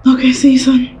 Okay, see you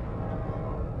soon.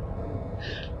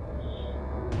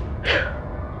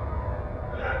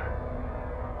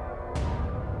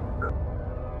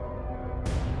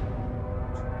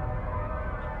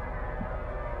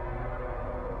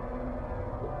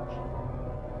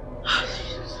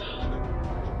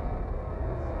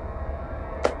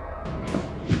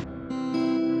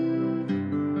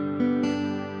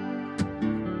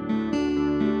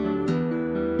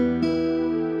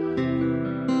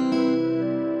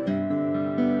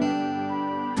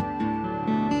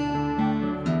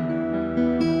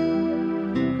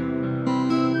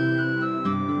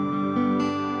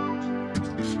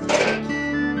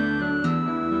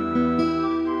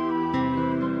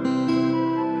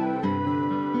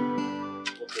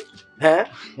 Huh?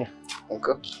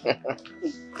 Uncle.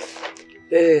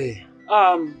 Hey.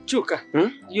 Chuka,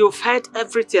 you've heard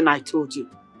everything I told you.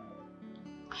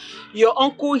 Your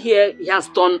uncle here, he has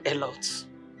done a lot.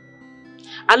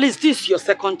 At least this is your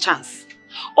second chance.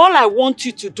 All I want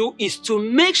you to do is to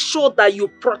make sure that you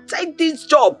protect this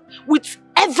job with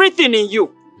everything in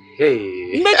you.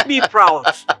 Hey. Make me proud.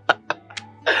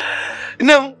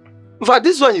 No, for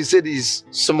this one you said is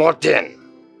small thing.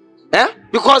 Eh?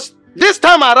 Because this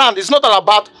time around, it's not all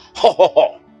about ho ho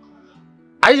ho.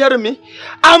 Are you hearing me?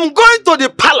 I'm going to the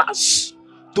palace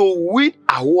to win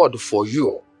award for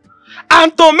you.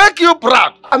 And to make you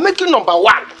proud. And make you number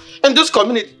one in this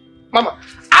community. Mama,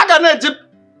 I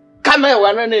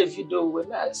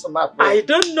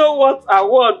don't know what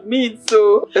award means,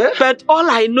 so but all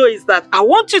I know is that I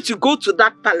want you to go to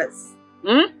that palace.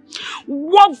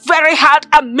 Work very hard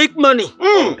and make money.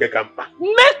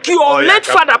 Make your late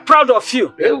father proud of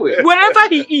you. Wherever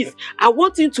he is, I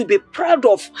want him to be proud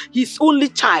of his only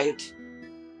child.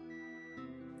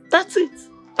 That's it.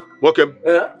 Welcome.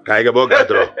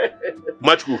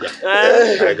 Much cooker.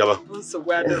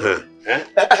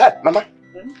 Mama,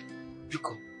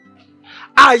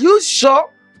 are you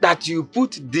sure that you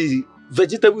put the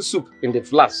vegetable soup in the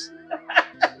flask?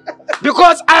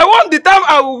 Because I want the time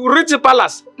I will reach the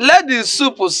palace, let the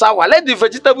soup sour, let the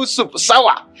vegetable soup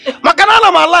sour.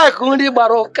 Makanana ma like only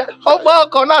baroka.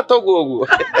 Obako na togo.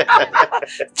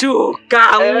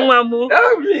 Chuka, mamu.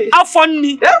 How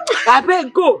funny. I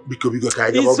beg go.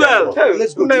 Israel.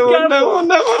 Let's go.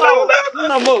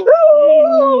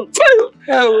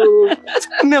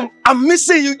 No. I'm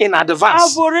missing you in advance.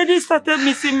 I've already started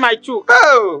missing my Chuka.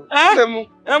 Oh.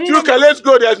 Chuka, let's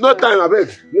go. There's no time, I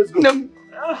beg. Let's go.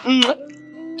 Oh.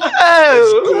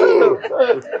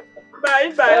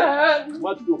 Bye bye.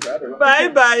 Bye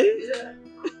bye.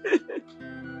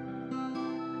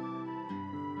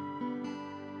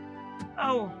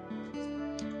 Oh,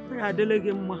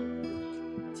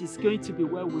 it is going to be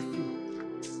well with you.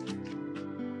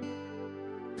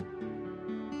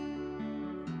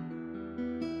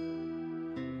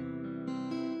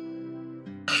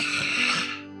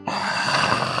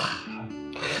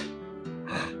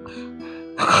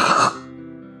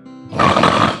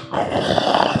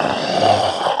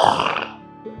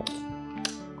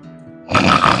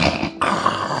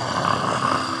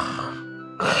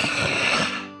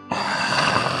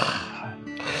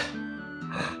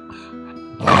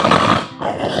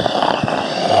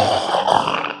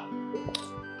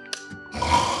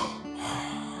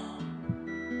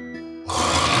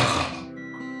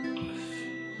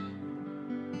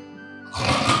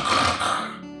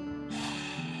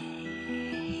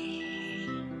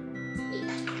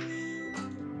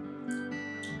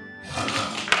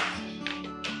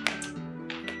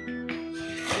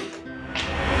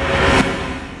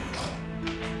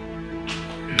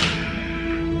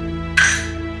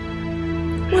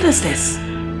 What is this?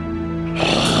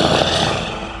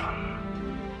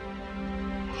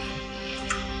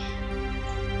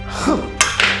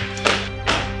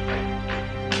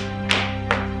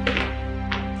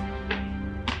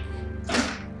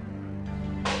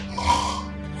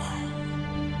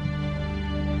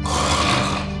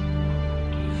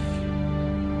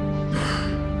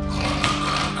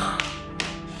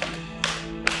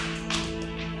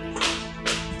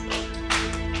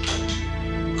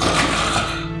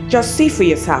 Just see for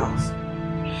yourself.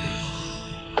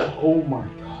 Oh my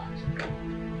God.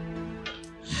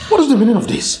 What is the meaning of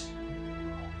this?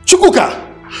 Chukuka!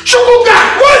 Chukuka!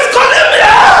 Who is calling me?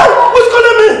 Who is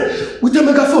calling me? With the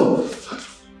megaphone.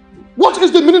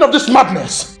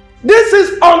 madness? This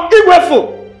is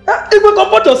unigweful. Igwe,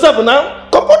 comport yourself now.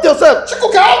 Comport yourself.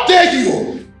 Chikuka, how dare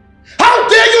you? How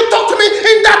dare you talk to me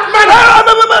in that manner?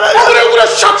 You would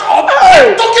have shut up.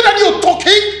 I'm talking and you're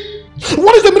talking.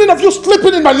 What is the meaning of you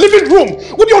sleeping in my living room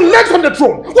with your legs on the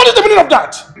throne? What is the meaning of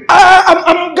that?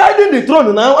 I'm guiding the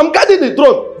throne now. I'm guiding the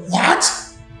throne. What?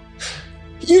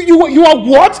 You are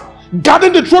what?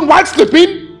 Guarding the throne while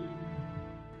sleeping?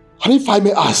 And if I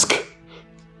may ask,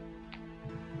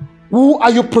 who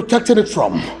are you protecting it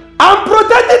from? I'm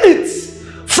protecting it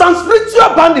from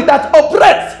spiritual bandits that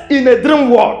operate in a dream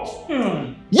world.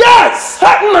 Yes!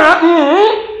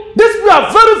 These people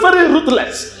are very, very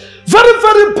ruthless. Very,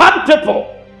 very bad people.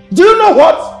 Do you know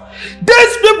what?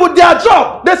 These people, their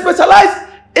job, they specialize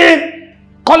in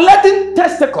collecting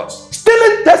testicles,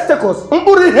 stealing testicles.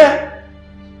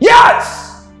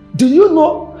 Yes! Do you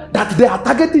know that they are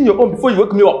targeting your own before you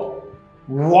wake me up?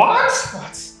 What?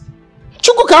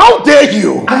 Chukwuka, how dare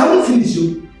you? I haven't finished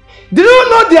you. Do you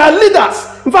know their leaders?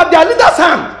 In fact, their leader's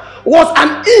hand was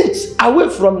an inch away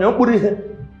from your body.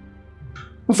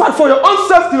 In fact, for your own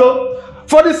safety,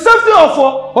 for the safety of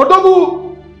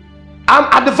Odogu, I'm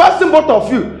advising both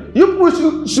of you.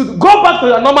 You should go back to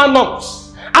your normal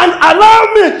norms and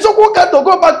allow me, Chukwuka, to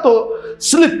go back to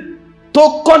sleep,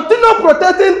 to continue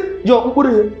protecting your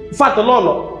body. In fact,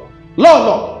 Lolo,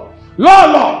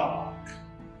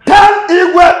 tell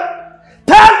Igwe,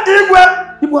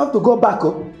 people have to go back.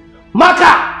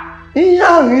 Maka,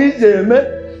 enough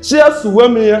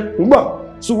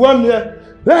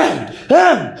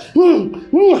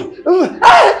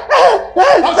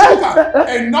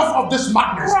of this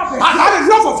madness. I've had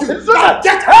enough of you. Now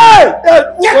get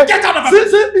out of it.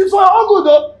 See, it's all good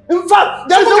though. In fact,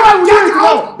 there's a way we do it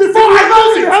now. Before I go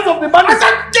in the hands of the bandits. I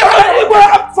said, get out!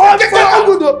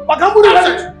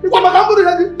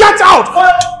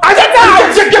 I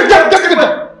said,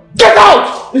 get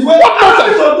out! What nonsense? Allow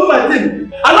me to do my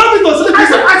thing. Allow me to sleep. I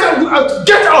said,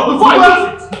 get out before I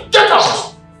do it. Get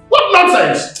out! What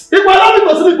nonsense? If you allow me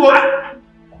to sleep, what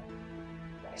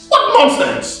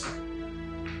nonsense?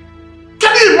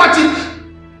 Can you imagine?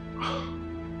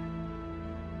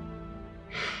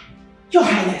 Your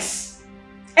Highness,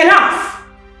 enough!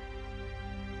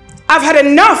 I've had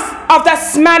enough of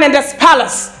this man in this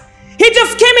palace. He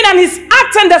just came in and he's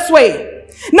acting this way.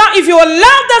 Now, if you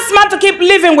allow this man to keep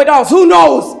living with us, who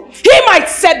knows? He might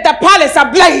set the palace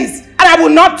ablaze, and I will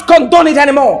not condone it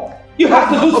anymore. You have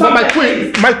to do something.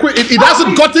 My queen, it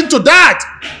hasn't gotten to that.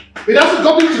 It hasn't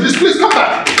gotten to this. Please come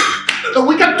back.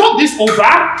 We can talk this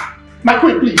over. My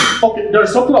queen, please. Okay, there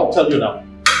is something I'll tell you now.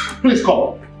 Please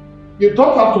come. You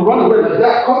don't have to run away like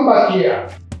that. Come back here.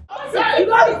 Hey,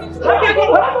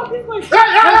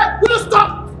 will you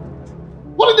stop?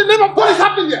 What in the name of God is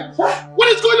happening here? What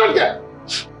is going on here?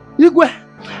 Igwe,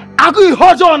 I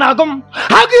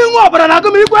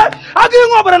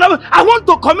want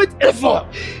to commit evil.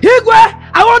 Igwe,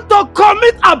 I want to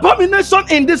commit abomination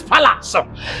in this palace.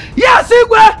 Yes,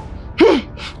 Igwe.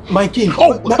 My king.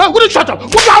 Oh, will you shut up?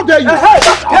 How dare you?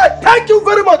 Thank you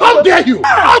very much. How dare you?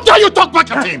 How dare you talk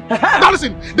back at him? Now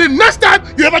listen, the next time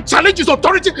you ever challenge his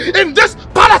authority in this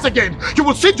palace again, you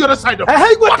will sit to the other side of it.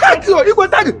 Igwe, thank you. Igwe,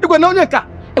 thank you. Igwe, no,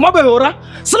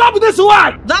 slap this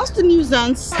one. That's the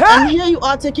nuisance. And here you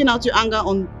are taking out your anger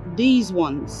on these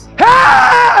ones.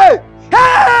 Hey!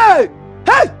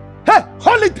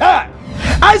 Hold it there.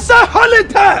 I say hold it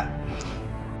there.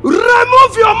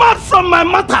 Remove your mouth from my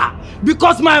matter,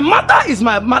 because my matter is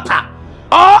my matter,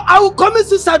 or I will commit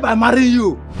suicide by marrying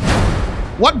you.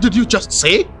 What did you just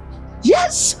say?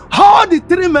 Yes, all the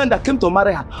 3 men that came to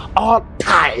marry her all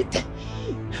died.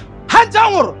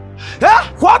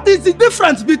 What is the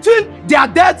difference between their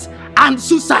death and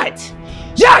suicide?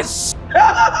 Yes!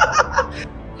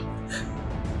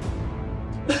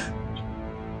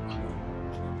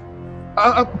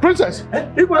 Princess,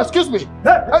 excuse me.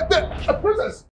 Princess.